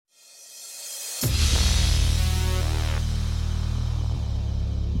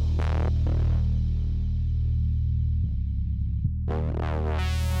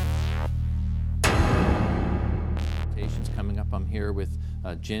here with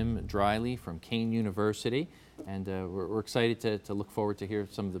Jim Drylie from Kean University, and we're excited to look forward to hear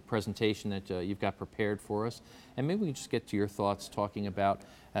some of the presentation that you've got prepared for us. And maybe we can just get to your thoughts talking about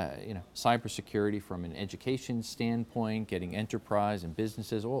cybersecurity from an education standpoint, getting enterprise and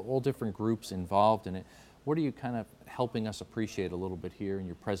businesses, all different groups involved in it. What are you kind of helping us appreciate a little bit here in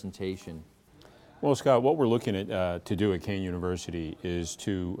your presentation? Well, Scott, what we're looking at to do at Kean University is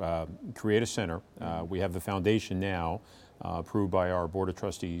to create a center. We have the foundation now approved by our Board of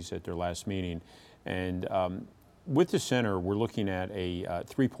Trustees at their last meeting. And with the center, we're looking at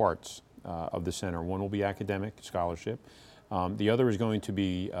three parts of the center. One will be academic scholarship. The other is going to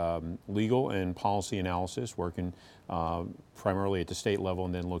be legal and policy analysis, working primarily at the state level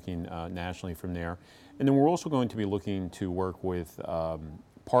and then looking nationally from there. And then we're also going to be looking to work with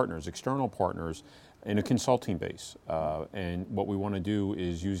partners, external partners, in a consulting base. And what we want to do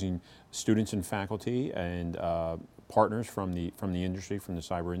is using students and faculty and partners from the industry, from the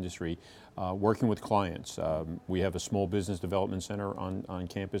cyber industry, working with clients. We have a small business development center on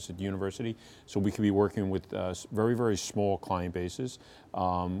campus at the university, so we could be working with very, very small client bases.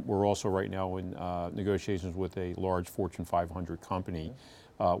 We're also right now in negotiations with a large Fortune 500 company,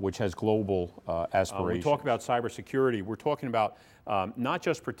 which has global aspirations. When we talk about cybersecurity, we're talking about not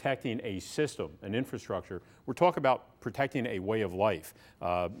just protecting a system, an infrastructure, we're talking about protecting a way of life.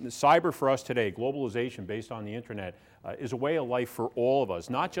 Cyber for us today, globalization based on the internet, is a way of life for all of us,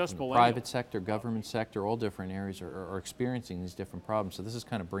 not just millennials. Private sector, government sector, all different areas are experiencing these different problems. So this is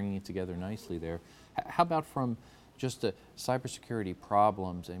kind of bringing it together nicely there. How about from just the cybersecurity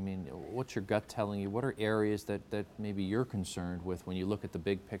problems? I mean, what's your gut telling you? What are areas that maybe you're concerned with when you look at the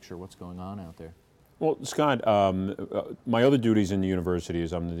big picture, what's going on out there? Well, Scott, my other duties in the university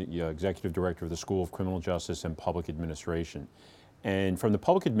is I'm the executive director of the School of Criminal Justice and Public Administration. And from the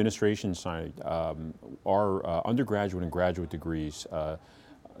public administration side, our undergraduate and graduate degrees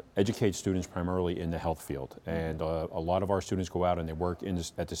educate students primarily in the health field. And a lot of our students go out and they work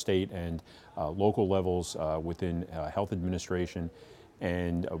at the state and local levels within health administration.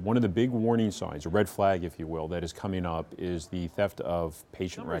 And one of the big warning signs, a red flag, if you will, that is coming up is the theft of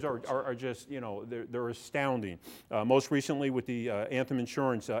patient records. Numbers are just, you know, they're astounding. Most recently with the Anthem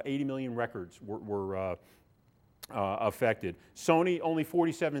Insurance, 80 million records were affected. Sony, only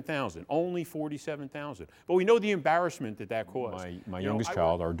 47,000, only 47,000. But we know the embarrassment that caused. My youngest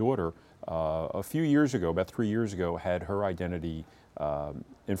child, our daughter, a few years ago, about 3 years ago, had her identity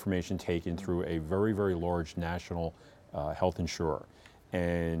information taken through a very, very large national health insurer.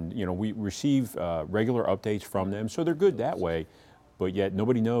 And you know, we receive regular updates from them, so they're good that way, but yet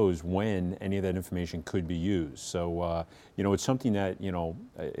nobody knows when any of that information could be used. So you know, it's something that, you know,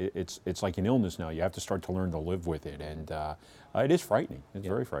 it's like an illness now. You have to start to learn to live with it, and it is frightening. It's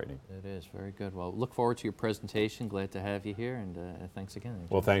very frightening. It is very good. Well, look forward to your presentation. Glad to have you here, and thanks again.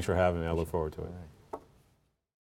 Well, thanks for having me. I look forward to it.